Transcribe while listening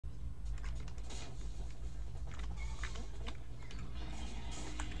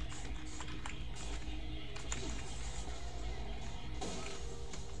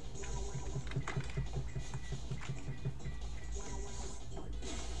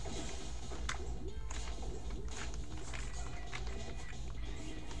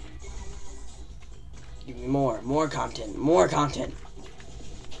Give me more content, more content.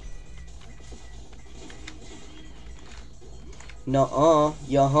 Nuh-uh,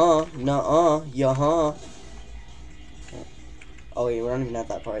 yeah-huh, nuh-uh, yeah-huh. Oh wait, we're not even at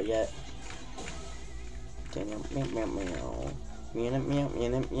that part yet. Meow, meow, meow, meow. Meow, meow, meow,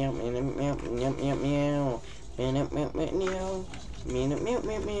 meow, meow, meow, meow, meow, meow. Meow, meow, meow, meow. Meow, meow,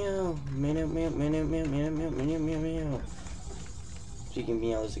 meow, meow. Meow, meow, meow, meow, meow, meow, meow, meow, meow. Speaking of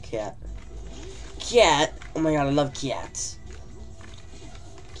meow, there's a cat. Cat? Oh my god, I love cats.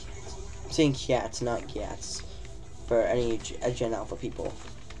 I'm saying cats, not cats. For any Gen Alpha people.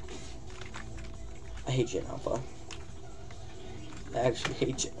 I hate Gen Alpha. I actually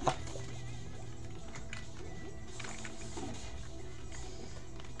hate Gen Alpha.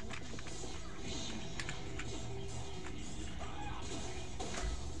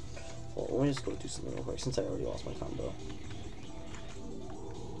 Well, let me just go do something real quick since I already lost my combo.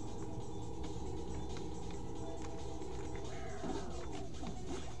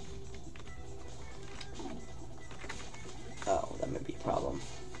 Oh, that might be a problem.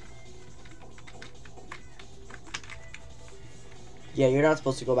 Yeah, you're not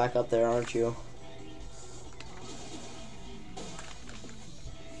supposed to go back up there, aren't you?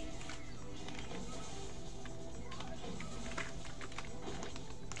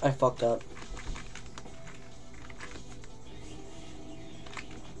 I fucked up.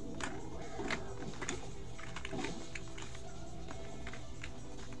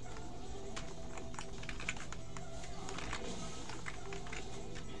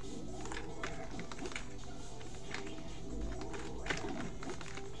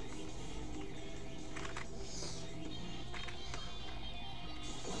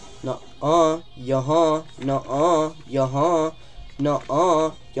 Nuh-uh, yeah-huh, nuh-uh, yeah-huh,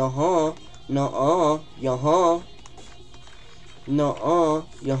 nuh-uh, yeah-huh, nuh-uh, yeah-huh, nuh-uh,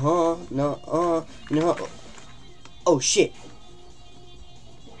 yeah-huh, nuh-uh, no. Oh shit.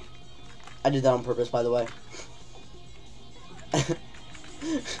 I did that on purpose, by the way.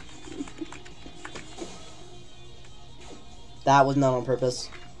 That was not on purpose.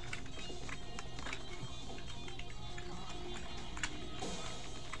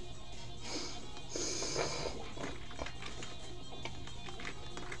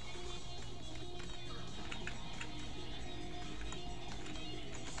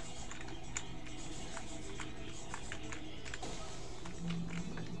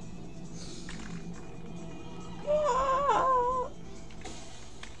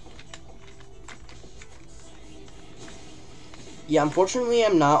 Yeah, unfortunately,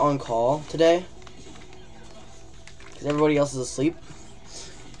 I'm not on call today. Because everybody else is asleep.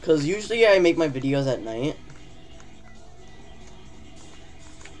 Because usually I make my videos at night.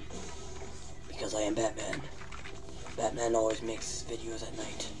 Because I am Batman. Batman always makes videos at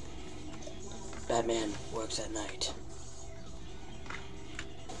night. Batman works at night.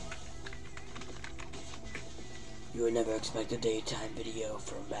 You would never expect a daytime video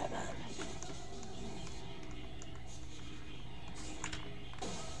from Batman.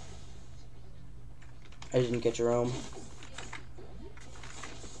 I didn't get Jerome.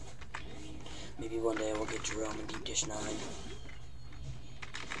 Maybe one day I will get Jerome in Deep Dish 9.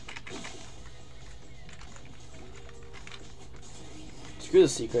 Screw the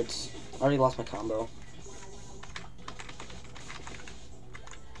secrets. I already lost my combo.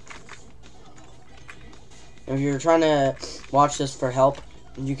 If you're trying to watch this for help,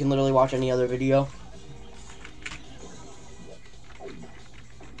 you can literally watch any other video.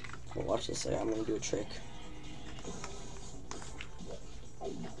 Well, watch this. I'm gonna do a trick.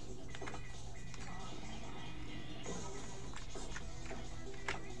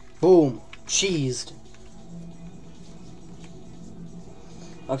 Boom! Cheesed.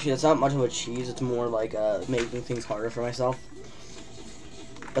 Actually, that's not much of a cheese. It's more like making things harder for myself.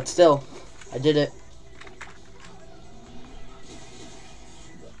 But still, I did it.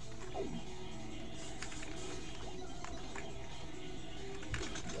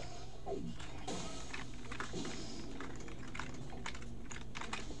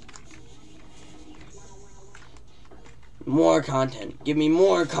 More content. Give me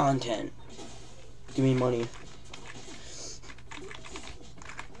more content. Give me money.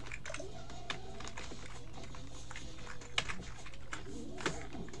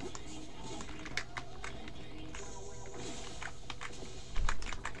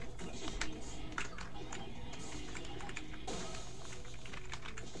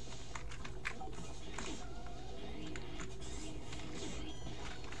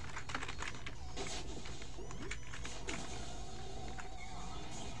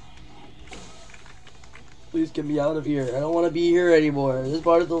 Please get me out of here. I don't want to be here anymore. This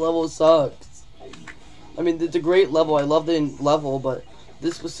part of the level sucks. I mean, it's a great level. I love the level, but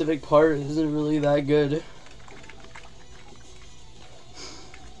this specific part isn't really that good.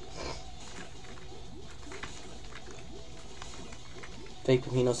 Fake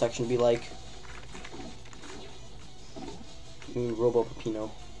Peppino section be like. Robo Peppino.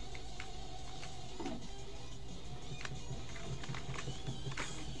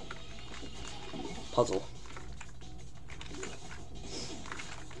 Puzzle.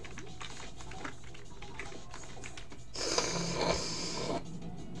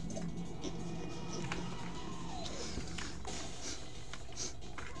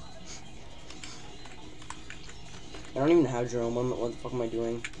 I don't even have Jerome. What the fuck am I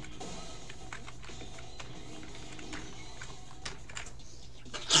doing?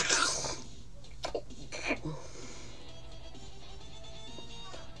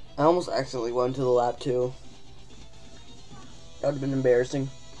 I almost accidentally went to the lap too. That would have been embarrassing.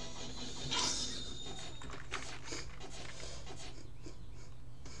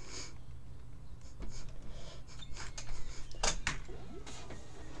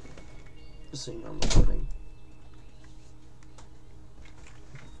 Just a normal pudding.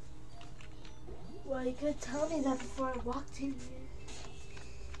 Well, you could tell me that before I walked in here.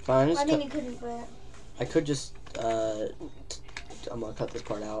 Fine, I mean, you couldn't, but... I could just, I'm gonna cut this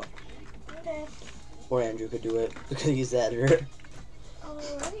part out. Okay. Or Andrew could do it, because he's the editor.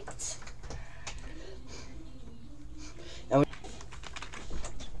 Alright. And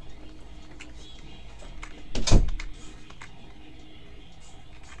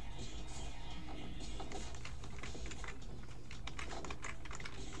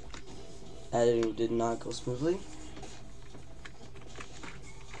editing did not go smoothly.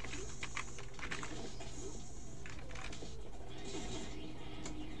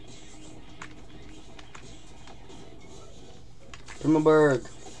 Primoberg.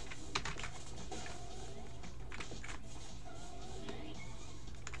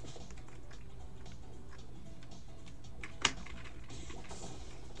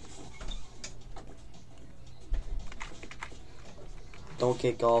 Don't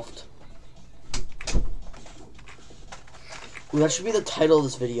get golfed. Ooh, that should be the title of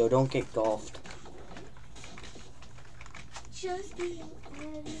this video. Don't get golfed. Just be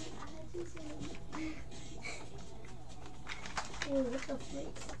Ew, what the frick?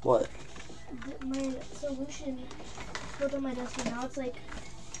 What? My solution spilled on my desk and now it's like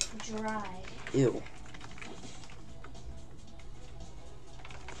dry. Ew.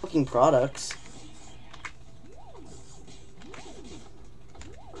 Fucking products.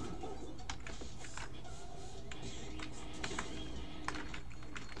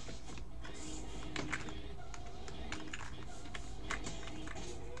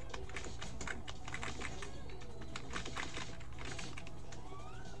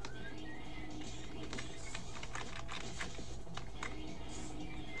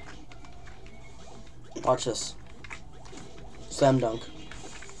 Watch this. Slam dunk.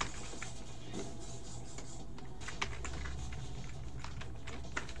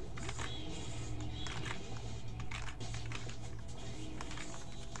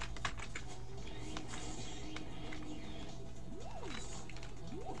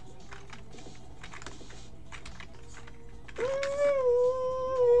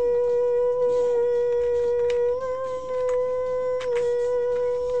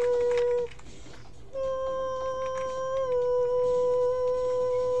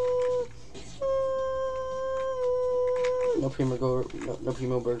 No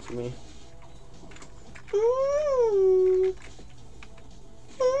Primoberg for me.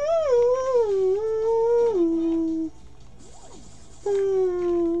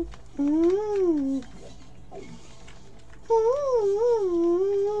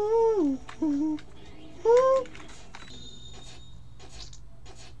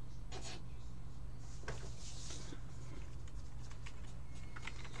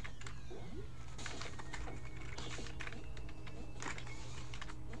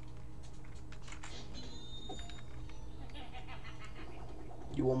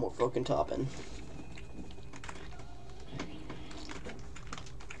 You want more fucking topping.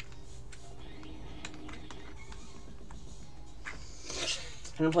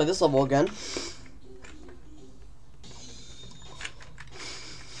 I'm gonna play this level again.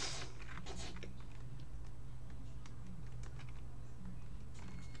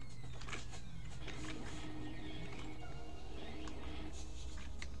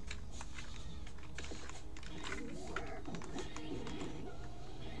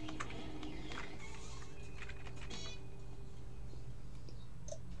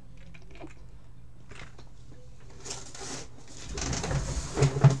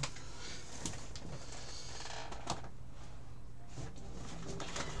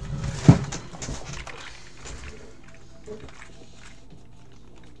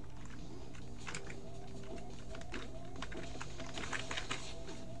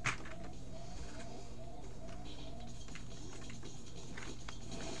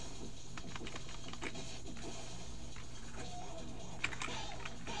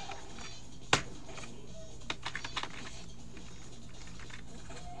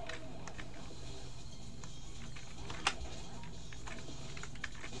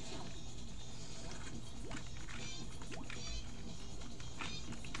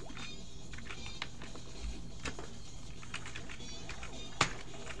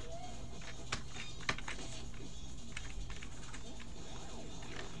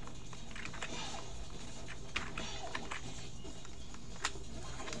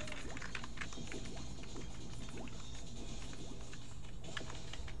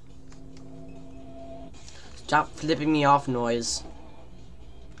 Stop flipping me off, noise.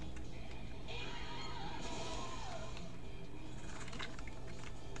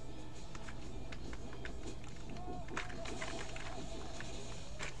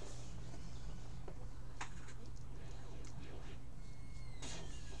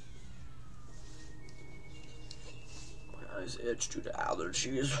 My eyes itch due to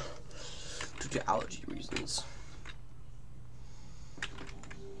allergies. Due to allergy reasons.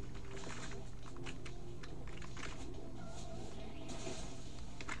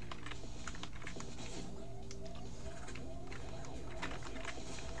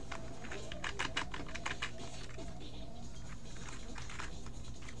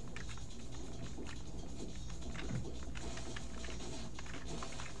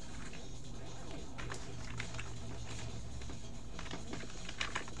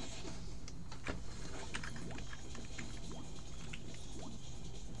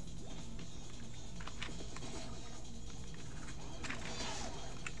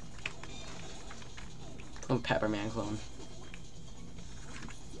 Pepperman clone.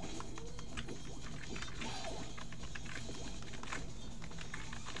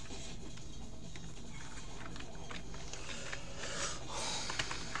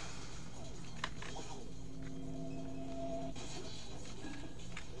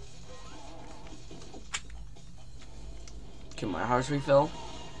 Can my hearts refill?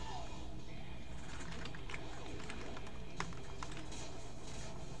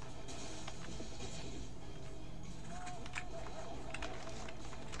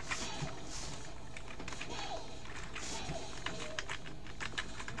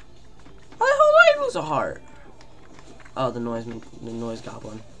 A heart. Oh, the noise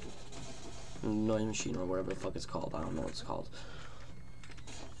goblin, the noise machine, or whatever the fuck it's called. I don't know what it's called.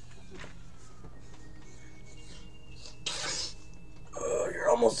 Oh, you're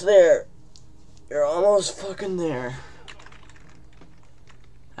almost there. You're almost fucking there.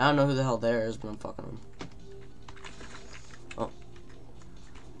 I don't know who the hell there is, but I'm fucking him. Oh.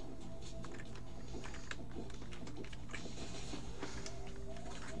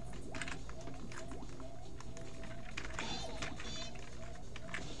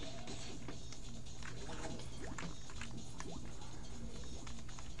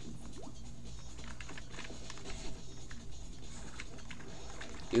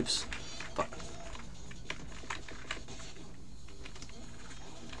 Oops. Fuck.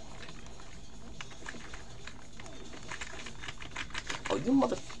 Oh, you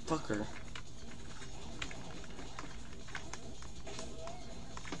motherfucker.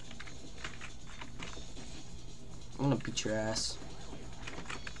 I'm gonna beat your ass.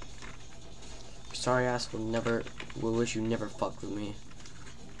 Your sorry ass will wish you never fucked with me.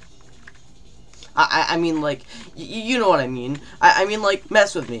 I mean, like, you know what I mean. I mean, like,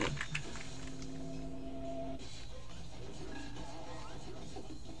 mess with me.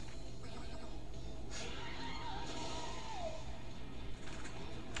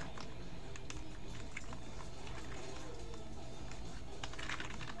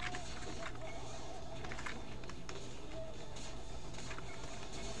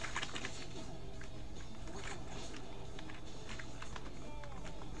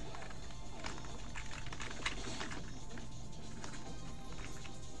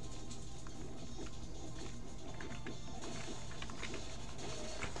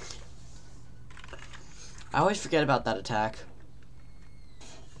 I always forget about that attack.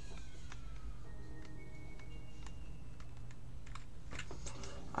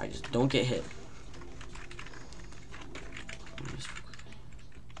 I just don't get hit.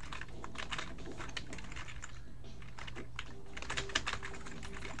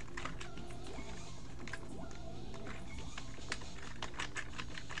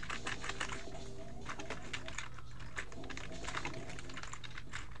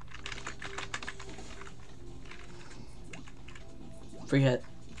 Free hit.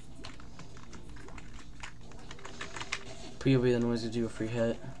 POV the noise to do a free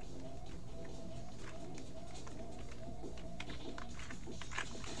hit.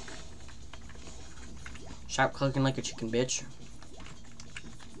 Stop clicking like a chicken, bitch.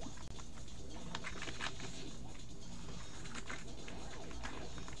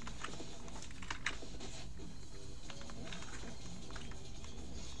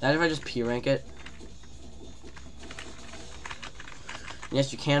 That if I just P rank it.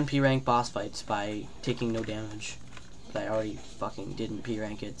 Yes, you can P rank boss fights by taking no damage. But I already fucking didn't P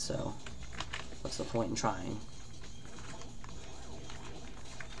rank it, so what's the point in trying?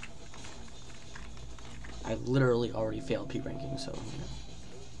 I literally already failed P ranking, so you know.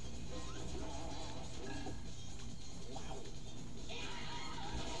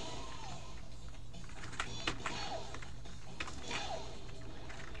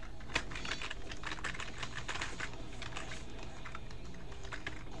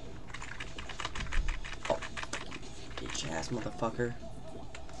 Bitch ass motherfucker.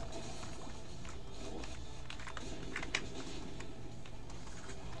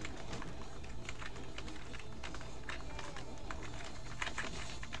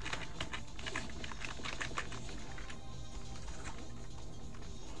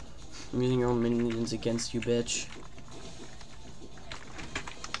 I'm using your own minions against you, bitch.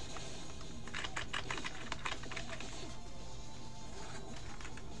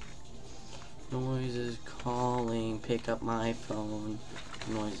 Noise is calling, pick up my phone.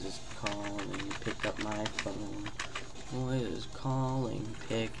 Noise is calling, pick up my phone. Noise is calling,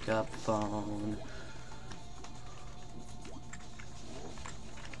 pick up phone.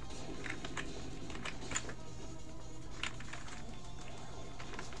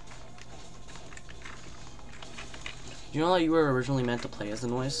 Do you know that you were originally meant to play as the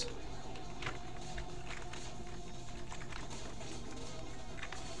Noise?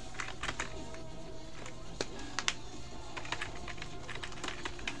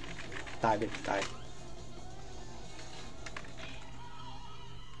 Die, bitch, die.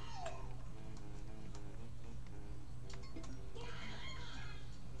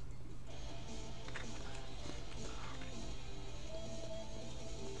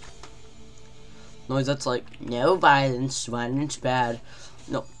 Noise, that's like, no violence, violence bad.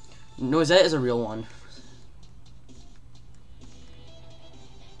 No, Noisette is a real one.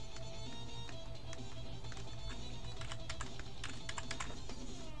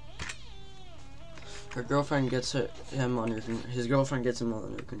 Her girlfriend gets him under. His girlfriend gets him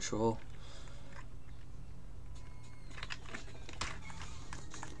under control.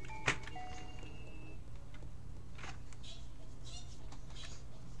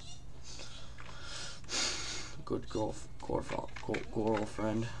 Good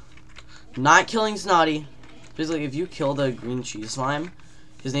girlfriend. Not killing Snotty. Basically, if you kill the green cheese slime,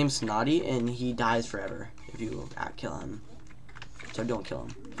 his name's Snotty, and he dies forever if you kill him. So don't kill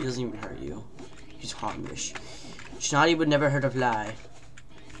him. He doesn't even hurt you. He's harmless. Snotty would never hurt a fly.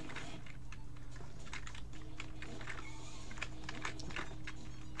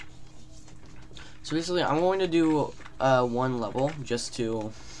 So basically, I'm going to do one level just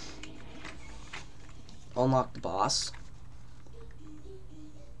to unlock the boss.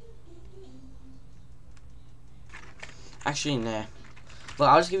 Actually, nah. But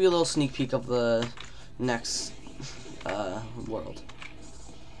I'll just give you a little sneak peek of the next world.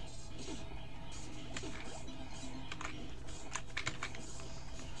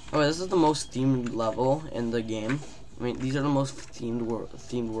 Okay, this is the most themed level in the game. I mean, these are the most themed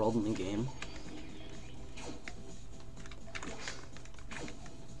world in the game.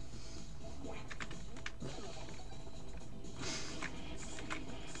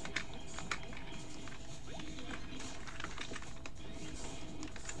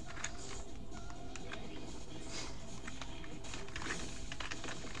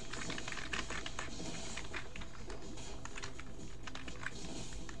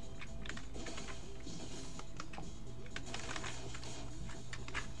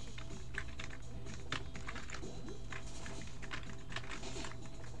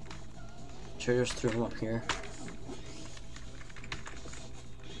 Sure, just threw him up here.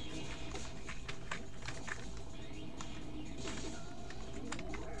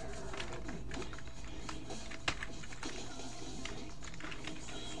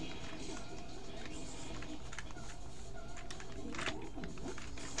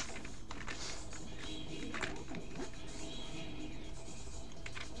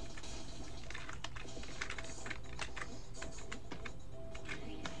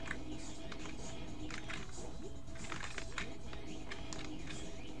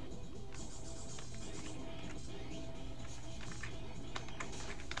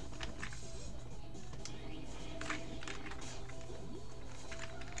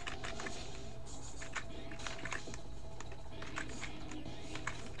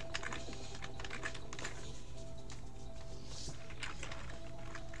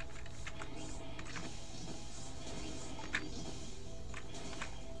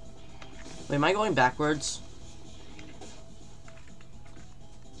 Wait, am I going backwards?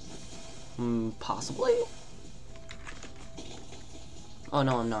 Possibly? Oh,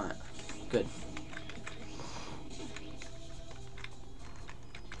 no, I'm not. Good.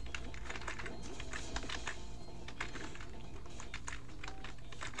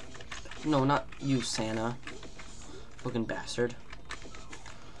 No, not you, Santa. Fucking bastard.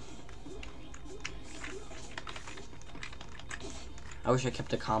 I wish I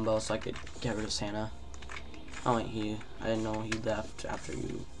kept a combo so I could get rid of Santa. Oh wait, I didn't know he left after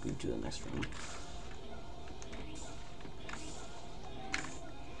you moved to the next room.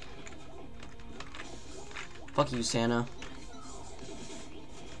 Fuck you, Santa.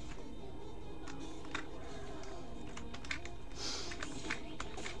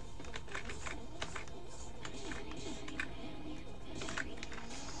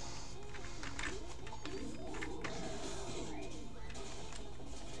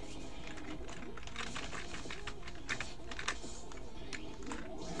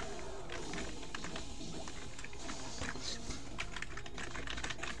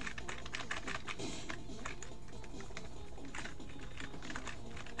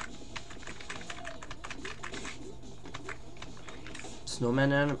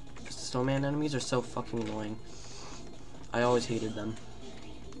 Snowman enemies are so fucking annoying. I always hated them.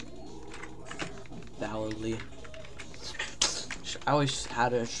 Validly. I always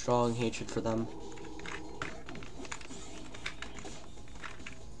had a strong hatred for them.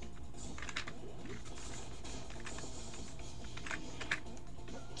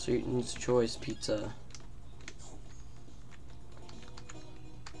 Satan's Choice Pizza.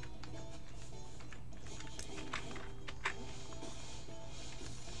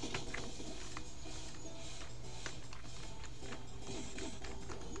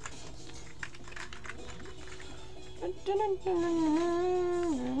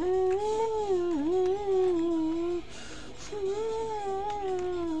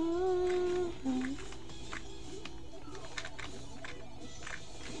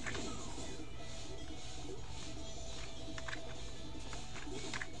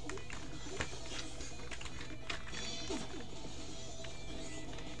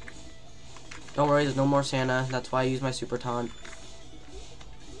 Don't worry, there's no more Santa. That's why I use my super taunt.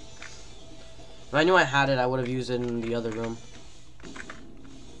 If I knew I had it, I would have used it in the other room.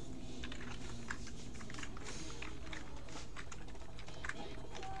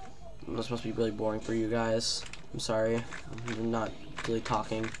 This must be really boring for you guys. I'm sorry. I'm not really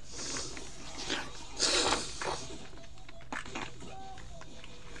talking.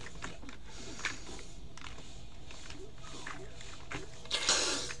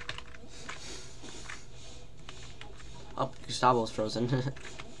 Oh, Gustavo's frozen.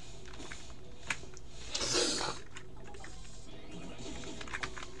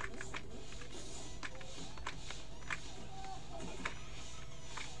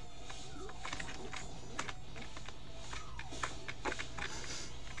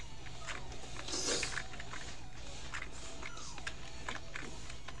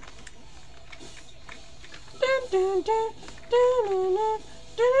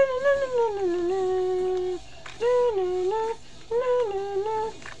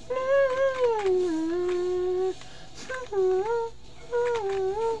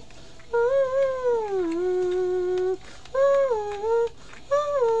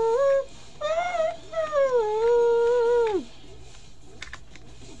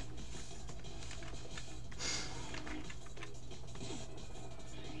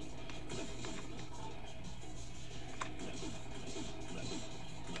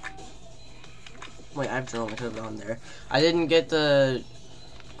 Wait, I have Jerome. I could have gone there. I didn't get the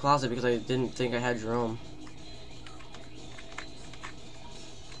closet because I didn't think I had Jerome.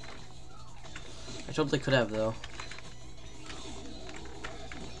 I totally could have, though.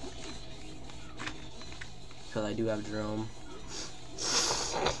 Because I do have Jerome.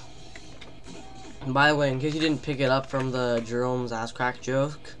 And by the way, in case you didn't pick it up from the Jerome's ass crack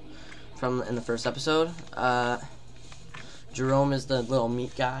joke from in the first episode, Jerome is the little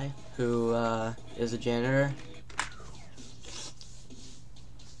meat guy who is a janitor.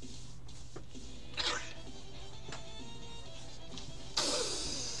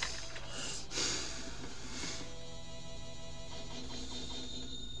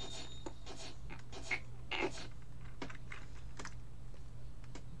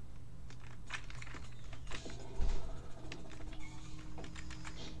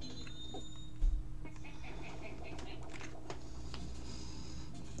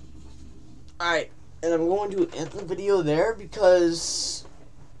 Alright, and I'm going to end the video there because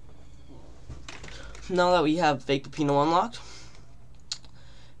now that we have Fake Peppino unlocked,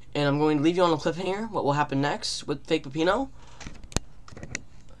 and I'm going to leave you on a cliffhanger. What will happen next with Fake Peppino?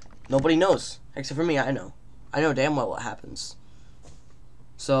 Nobody knows, except for me. I know damn well what happens.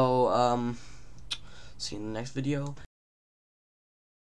 So, see you in the next video.